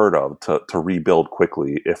unheard of to rebuild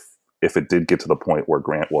quickly if it did get to the point where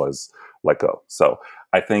Grant was let go. So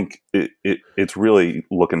I think it's really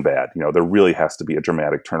looking bad. There really has to be a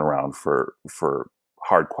dramatic turnaround for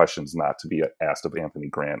hard questions not to be asked of Anthony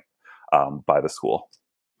Grant by the school.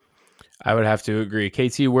 I would have to agree.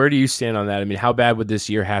 KT, where do you stand on that? I mean, how bad would this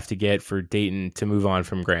year have to get for Dayton to move on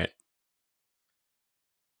from Grant?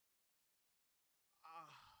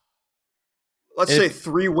 Let's say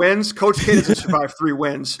 3 wins. Coach K doesn't survive 3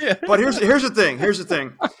 wins. But here's the thing.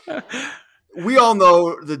 We all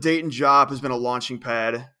know the Dayton job has been a launching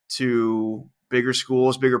pad to bigger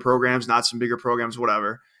schools, bigger programs, not some bigger programs,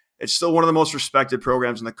 whatever. It's still one of the most respected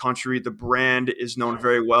programs in the country. The brand is known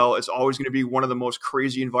very well. It's always going to be one of the most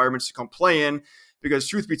crazy environments to come play in because,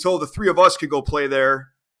 truth be told, the 3 of us could go play there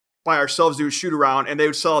by ourselves, do a shoot around, and they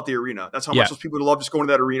would sell out the arena. That's how much those people would love just going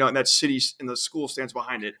to that arena, and that city and the school stands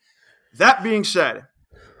behind it. That being said,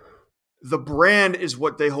 the brand is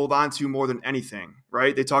what they hold on to more than anything,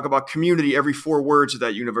 right? They talk about community every 4 words at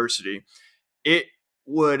that university. It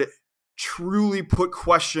would truly put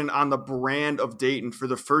question on the brand of Dayton for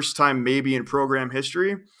the first time maybe in program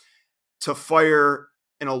history to fire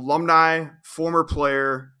an alumni, former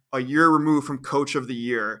player, a year removed from coach of the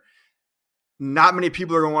year. Not many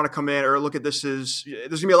people are going to want to come in or look at this as there's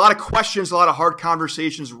going to be a lot of questions, a lot of hard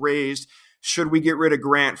conversations raised. Should we get rid of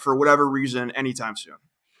Grant for whatever reason anytime soon?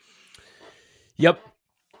 Yep.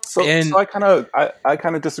 So I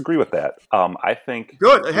kind of disagree with that. I think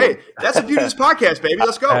good. Hey, that's the beauty of this podcast, baby.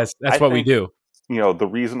 Let's go. That's what we do. The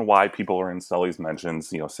reason why people are in Sully's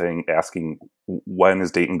mentions, asking when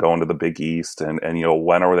is Dayton going to the Big East, and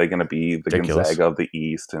when are they going to be the Gonzaga of the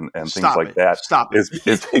East, and things like that.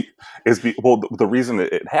 The reason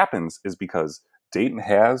it happens is because Dayton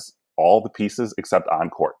has all the pieces except on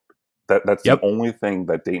court. That's the only thing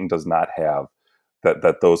that Dayton does not have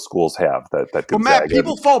that those schools have. Well, Matt,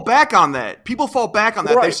 people fall back on that.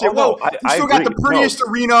 Right. They say, we still got the prettiest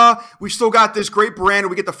arena. We still got this great brand. And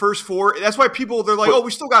we get the first 4. That's why they're like,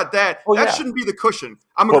 we still got that. Shouldn't be the cushion.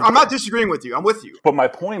 I'm not disagreeing with you. I'm with you. But my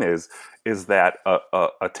point is that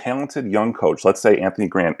a talented young coach, let's say Anthony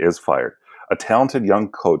Grant is fired, a talented young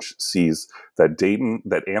coach sees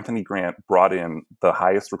that Anthony Grant brought in the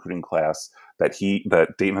highest recruiting class that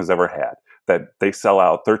Dayton has ever had, that they sell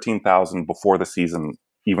out 13,000 before the season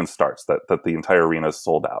even starts, that the entire arena is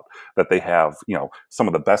sold out, that they have, some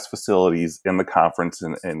of the best facilities in the conference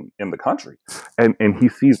and in the country. And he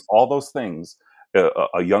sees all those things.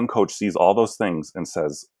 A young coach sees all those things and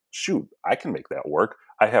says, shoot, I can make that work.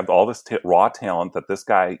 I have all this raw talent that this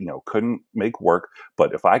guy, couldn't make work.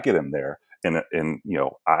 But if I get in there and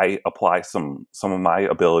I apply some of my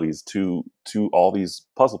abilities to all these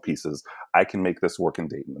puzzle pieces, I can make this work in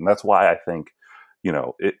Dayton. And that's why I think,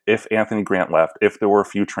 if Anthony Grant left, if there were a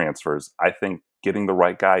few transfers, I think getting the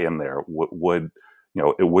right guy in there would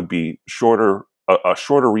it would be a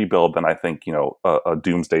shorter rebuild than I think, a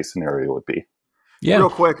doomsday scenario would be. Yeah. Real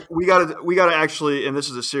quick, we gotta actually, and this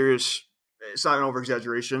is it's not an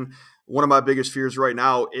over-exaggeration. One of my biggest fears right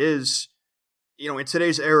now is, in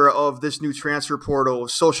today's era of this new transfer portal,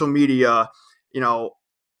 social media,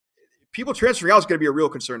 people transferring out is going to be a real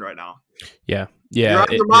concern right now. Yeah. You're out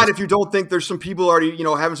of your mind if you don't think there's some people already,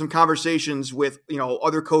 having some conversations with,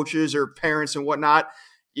 other coaches or parents and whatnot.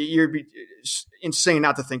 You're insane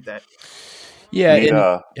not to think that.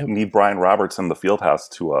 Yeah. Need Brian Roberts in the field house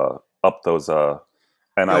to up those NIL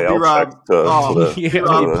checks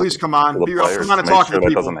please come on. B-Rob, come on and talk to people.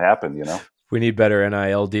 That doesn't happen, We need better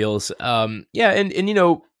NIL deals. And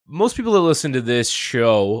most people that listen to this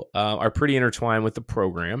show are pretty intertwined with the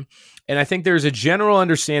program. And I think there's a general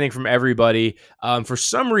understanding from everybody for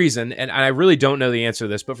some reason, and I really don't know the answer to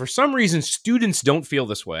this, but for some reason, students don't feel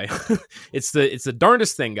this way. It's the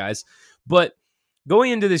darndest thing, guys. But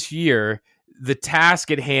going into this year, the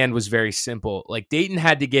task at hand was very simple. Like Dayton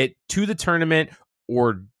had to get to the tournament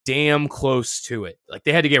or damn close to it. Like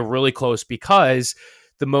they had to get really close because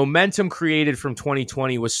the momentum created from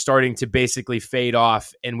 2020 was starting to basically fade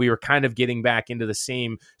off, and we were kind of getting back into the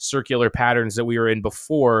same circular patterns that we were in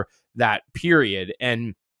before that period.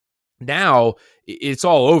 And now it's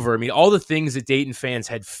all over. I mean, all the things that Dayton fans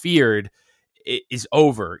had feared is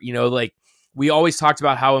over. You know, like we always talked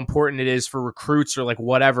about how important it is for recruits or like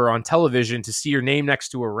whatever on television to see your name next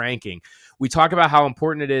to a ranking. We talk about how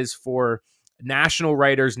important it is for national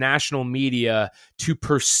writers, national media to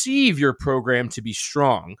perceive your program to be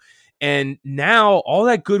strong. And now all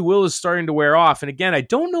that goodwill is starting to wear off. And again, I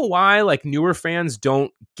don't know why like newer fans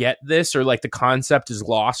don't get this or like the concept is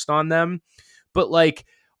lost on them. But like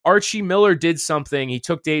Archie Miller did something. He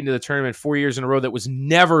took Dayton to the tournament 4 years in a row that was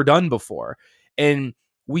never done before. And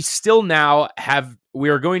we still now we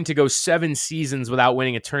are going to go 7 seasons without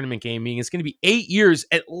winning a tournament game, meaning it's going to be 8 years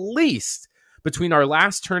at least between our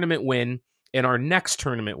last tournament win and our next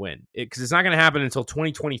tournament win, because it's not going to happen until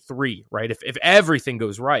 2023, right? If everything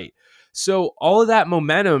goes right. So all of that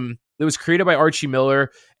momentum that was created by Archie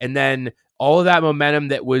Miller, and then all of that momentum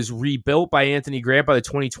that was rebuilt by Anthony Grant by the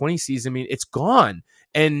 2020 season, I mean, it's gone.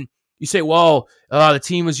 And you say, well, the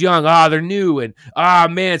team was young. They're new. And,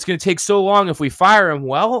 man, it's going to take so long if we fire him.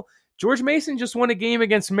 Well, George Mason just won a game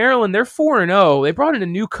against Maryland. They're 4-0. They brought in a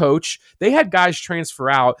new coach. They had guys transfer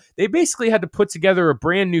out. They basically had to put together a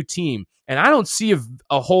brand new team. And I don't see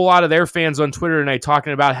a whole lot of their fans on Twitter tonight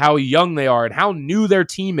talking about how young they are and how new their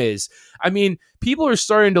team is. I mean, people are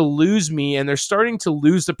starting to lose me, and they're starting to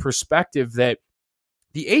lose the perspective that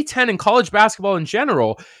the A-10 in college basketball in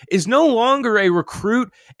general is no longer a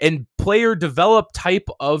recruit and player develop type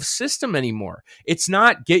of system anymore. It's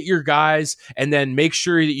not get your guys and then make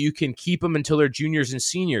sure that you can keep them until they're juniors and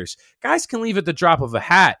seniors. Guys can leave at the drop of a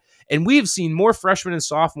hat. And we've seen more freshmen and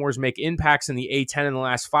sophomores make impacts in the A-10 in the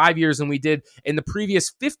last 5 years than we did in the previous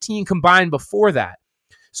 15 combined before that.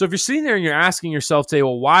 So if you're sitting there and you're asking yourself today,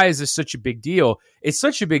 well, why is this such a big deal? It's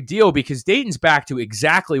such a big deal because Dayton's back to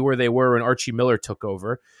exactly where they were when Archie Miller took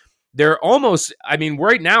over. They're almost, I mean,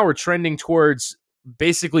 right now we're trending towards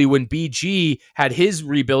basically when BG had his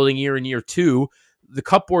rebuilding year in year 2, the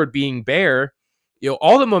cupboard being bare. You know,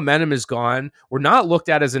 all the momentum is gone. We're not looked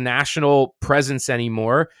at as a national presence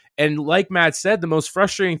anymore. And like Matt said, the most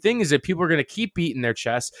frustrating thing is that people are going to keep beating their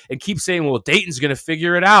chests and keep saying, well, Dayton's going to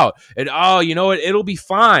figure it out. And, you know what? It'll be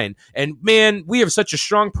fine. And, man, we have such a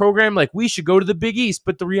strong program. Like, we should go to the Big East.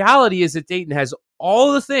 But the reality is that Dayton has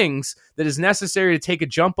all the things that is necessary to take a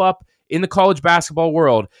jump up in the college basketball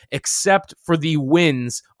world, except for the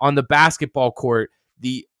wins on the basketball court,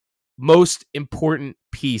 the most important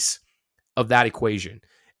piece of that equation.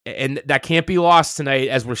 And that can't be lost tonight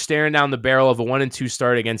as we're staring down the barrel of a 1-2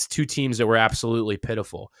 start against two teams that were absolutely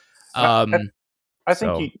pitiful. I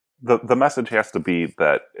think the message has to be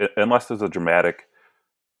that unless there's a dramatic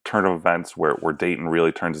turn of events where Dayton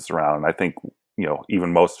really turns this around, and I think, you know,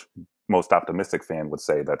 even most optimistic fan would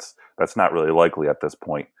say that's not really likely at this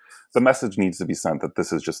point. The message needs to be sent that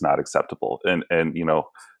this is just not acceptable. And you know,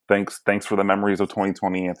 thanks for the memories of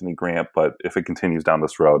 2020 Anthony Grant, but if it continues down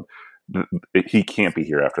this road, he can't be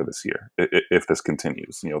here after this year if this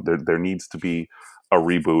continues. You know, there needs to be a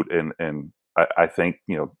reboot, and I think,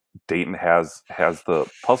 you know, Dayton has the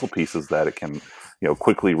puzzle pieces that it can, you know,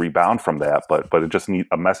 quickly rebound from that, but it just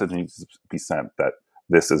a message needs to be sent that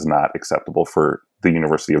this is not acceptable for the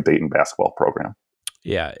University of Dayton basketball program.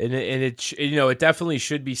 Yeah, and it you know, it definitely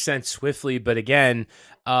should be sent swiftly, but again,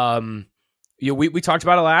 you know, we talked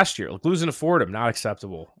about it last year. Like, losing to Fordham, not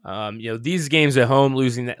acceptable. You know, these games at home,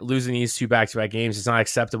 losing these 2 back-to-back games is not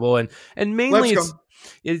acceptable, and mainly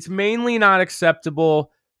it's mainly not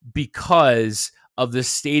acceptable because of the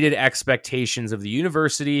stated expectations of the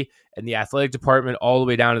university and the athletic department all the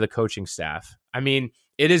way down to the coaching staff. I mean,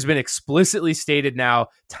 it has been explicitly stated now,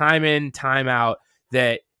 time in, time out,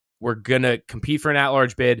 that we're going to compete for an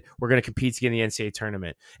at-large bid. We're going to compete to get in the NCAA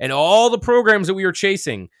tournament. And all the programs that we were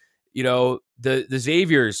chasing, you know, the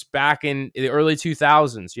Xaviers back in the early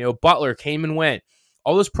 2000s, you know, Butler came and went.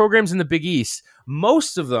 All those programs in the Big East,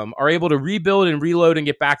 most of them are able to rebuild and reload and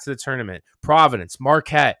get back to the tournament. Providence,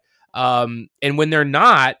 Marquette. And when they're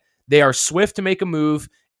not, they are swift to make a move,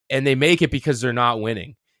 and they make it because they're not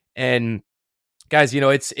winning. And guys, you know,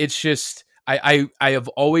 it's just, I have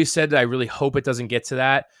always said that I really hope it doesn't get to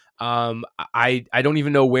that. I don't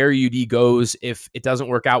even know where UD goes if it doesn't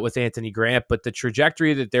work out with Anthony Grant, but the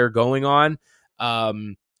trajectory that they're going on,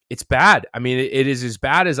 it's bad. I mean, it is as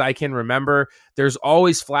bad as I can remember. There's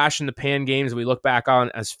always flash in the pan games we look back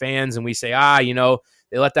on as fans and we say, you know,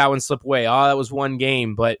 they let that one slip away. That was one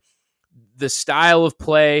game. But the style of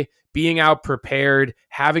play, being out prepared,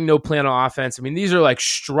 having no plan on offense. I mean, these are like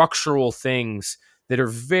structural things that are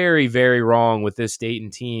very, very wrong with this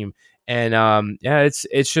Dayton team. And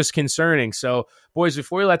it's just concerning. So, boys,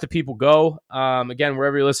 before we let the people go, again,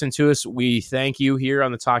 wherever you listen to us, we thank you here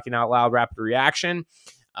on the Talking Out Loud Rapid Reaction.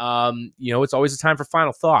 It's always a time for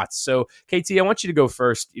final thoughts. So, KT, I want you to go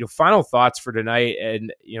first. Final thoughts for tonight,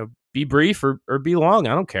 and be brief or be long.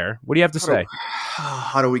 I don't care. What do you have to say?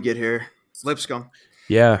 How do we get here? Lipscomb.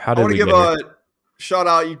 Yeah, how did I want we to get give here? a shout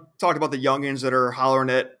out. You talked about the youngins that are hollering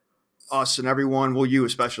at us and everyone, well, you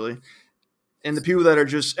especially, and the people that are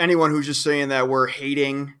just anyone who's just saying that we're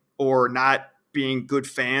hating or not being good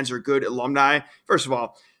fans or good alumni. First of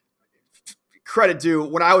all, credit due.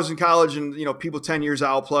 When I was in college and, people 10 years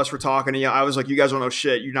out plus were talking to you, I was like, you guys don't know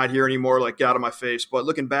shit. You're not here anymore. Like, get out of my face. But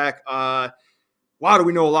looking back, wow, do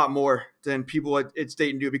we know a lot more than people at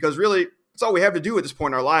Dayton do? Because really, that's all we have to do at this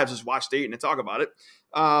point in our lives is watch Dayton and talk about it.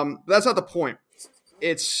 But that's not the point.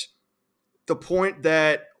 It's the point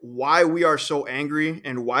that why we are so angry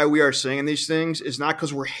and why we are saying these things is not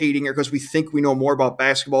because we're hating or because we think we know more about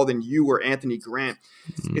basketball than you or Anthony Grant.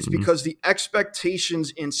 Mm-hmm. It's because the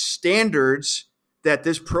expectations and standards that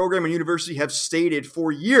this program and university have stated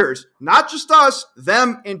for years, not just us,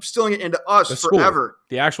 them instilling it into us forever.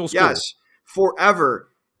 The actual school. Yes, forever.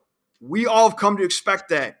 We all have come to expect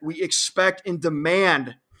that. We expect and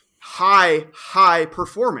demand high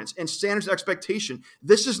performance and standards expectation.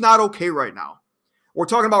 This is not okay right now. We're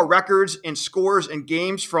talking about records and scores and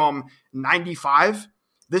games from 95.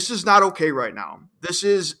 This is not okay right now. This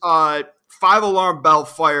is 5-alarm bell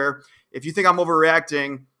fire. If you think I'm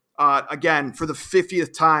overreacting, again, for the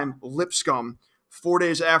 50th time, Lipscomb, 4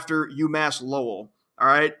 days after UMass Lowell. All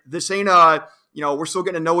right. This ain't we're still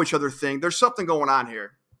getting to know each other thing. There's something going on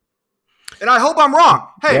here. And I hope I'm wrong.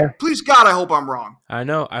 Hey, Please God, I hope I'm wrong. I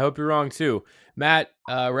know. I hope you're wrong too. Matt,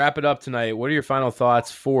 wrap it up tonight. What are your final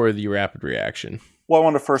thoughts for the rapid reaction? Well, I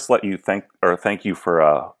want to first thank you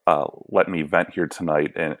for letting me vent here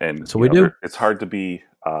tonight. And so we do. It's hard to be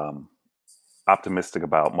optimistic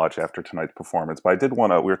about much after tonight's performance, but I did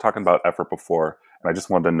want to. We were talking about effort before, and I just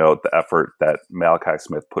wanted to note the effort that Malachi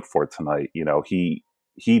Smith put forth tonight.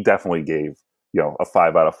 He definitely gave a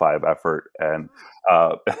 5 out of 5 effort, and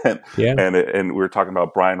we were talking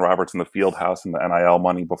about Brian Roberts in the field house and the NIL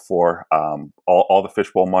money before. All the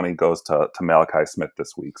fishbowl money goes to Malachi Smith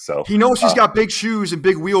this week. So he knows he's got big shoes and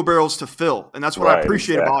big wheelbarrows to fill, and that's what I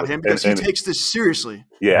appreciate about him because he takes this seriously.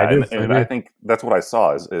 Yeah, I think that's what I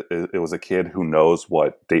saw. Is it was a kid who knows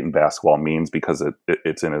what Dayton basketball means because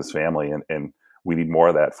it's in his family, and we need more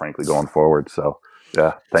of that, frankly, going forward. So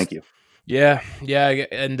yeah, thank you. Yeah,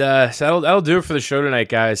 and so that'll do it for the show tonight,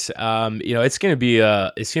 guys. It's gonna be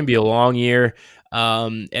a long year,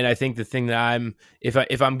 and I think the thing that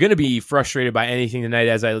if I'm gonna be frustrated by anything tonight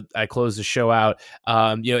as I close the show out,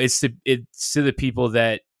 it's to the people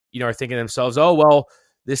that are thinking to themselves, oh well,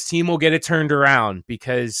 this team will get it turned around,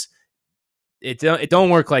 because it don't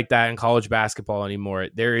work like that in college basketball anymore.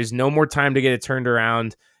 There is no more time to get it turned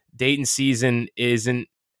around. Dayton's season isn't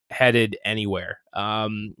headed anywhere.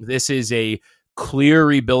 This is a clear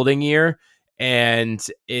rebuilding year, and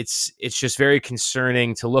it's just very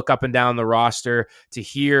concerning to look up and down the roster, to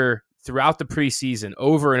hear throughout the preseason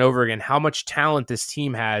over and over again how much talent this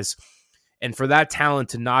team has, and for that talent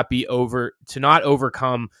to not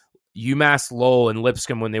overcome UMass Lowell and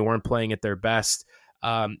Lipscomb when they weren't playing at their best.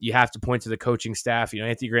 You have to point to the coaching staff.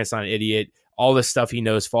 Anthony Grant's not an idiot. All this stuff he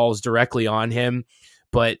knows falls directly on him.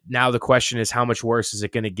 But now the question is, how much worse is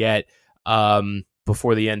it going to get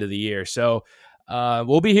before the end of the year? So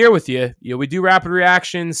we'll be here with you. We do rapid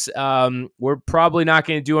reactions. We're probably not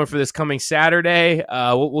going to do one for this coming Saturday.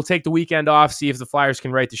 We'll take the weekend off, see if the Flyers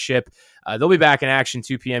can right the ship. They'll be back in action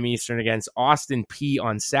 2 p.m. Eastern against Austin Peay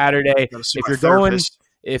on Saturday.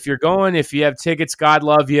 If you have tickets, God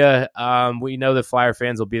love you. We know that Flyer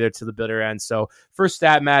fans will be there to the bitter end. So first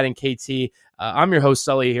stat, Matt and KT, I'm your host,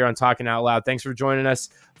 Sully, here on Talking Out Loud. Thanks for joining us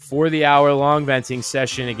for the hour-long venting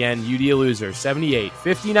session. Again, UD a loser,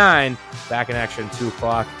 78-59. Back in action, 2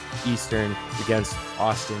 o'clock Eastern against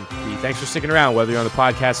Austin Peay. Thanks for sticking around, whether you're on the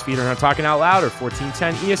podcast feed or on Talking Out Loud or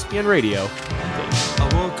 1410 ESPN Radio. I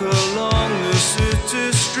walk along the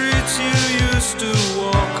city streets you used to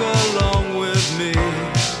walk along with me,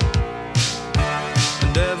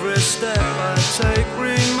 and every step I take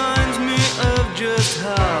reminds me of just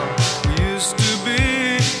how we used to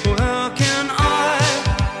be. Well, how can I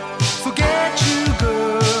forget you,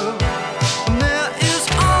 girl? And there is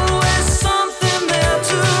always something there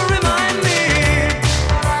to remind me.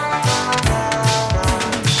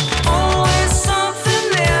 Always something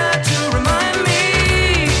there to remind me.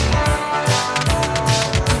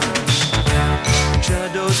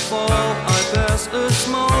 shadows fall, I pass a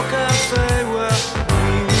small cafe where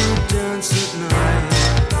we would dance at night.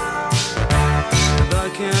 And I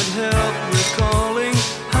can't help recalling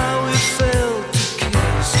how it felt to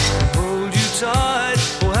kiss and hold you tight.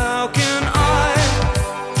 Oh, how can I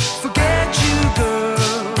forget you,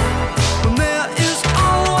 girl, when there is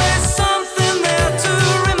always something there to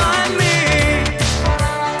remind me.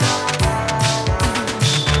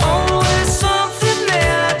 Always something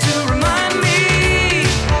there to remind me.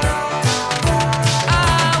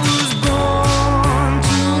 I was born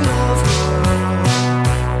to love her,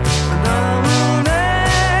 and I will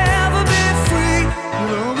never be free.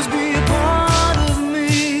 You'll always be a part of me.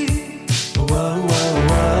 Wow, wow,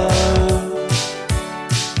 wow.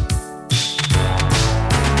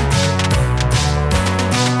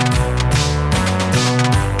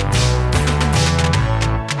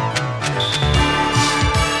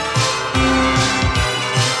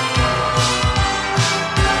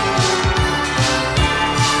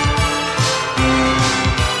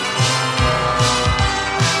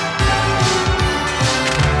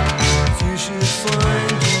 If you should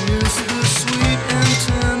find you miss the sweet and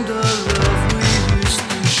tender love we used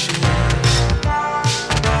to share,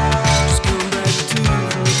 just come back to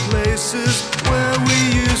the places where we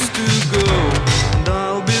used to go, and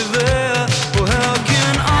I'll be there. Oh, how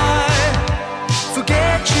can I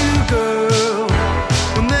forget you, girl,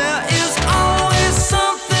 when there is always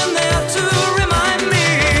something there to remind me.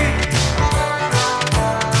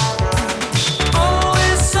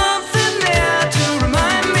 Always something there to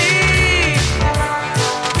remind me.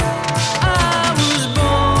 I was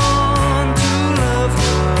born to love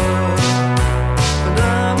her, and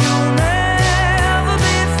I will never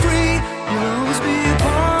be free. You'll always be a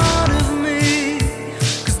part of me,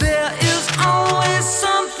 'cause there is always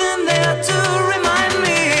something there to remind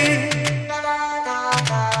me.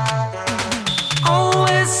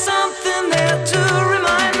 Always something there to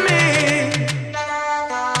remind me.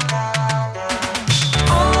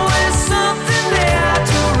 Always something there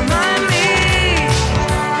to remind me.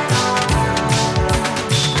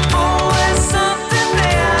 Always something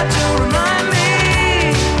there to remind me.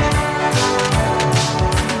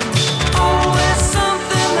 Always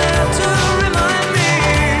something there to remind me.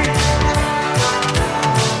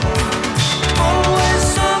 Always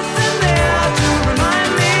something there to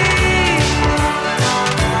remind me.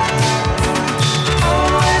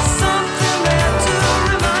 Always something there to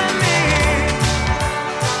remind me.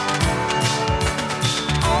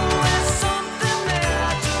 Always something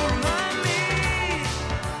there to remind me.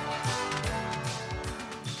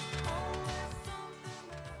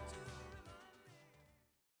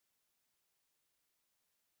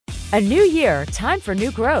 A new year, time for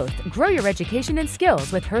new growth. Grow your education and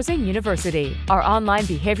skills with Herzing University. Our online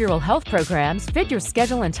behavioral health programs fit your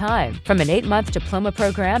schedule and time. From an 8-month diploma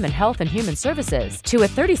program in health and human services to a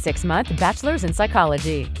 36-month bachelor's in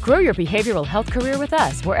psychology. Grow your behavioral health career with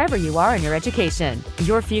us wherever you are in your education.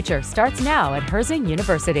 Your future starts now at Herzing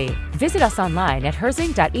University. Visit us online at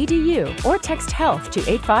herzing.edu or text health to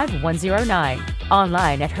 85109.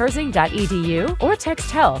 Online at herzing.edu or text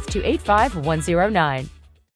health to 85109.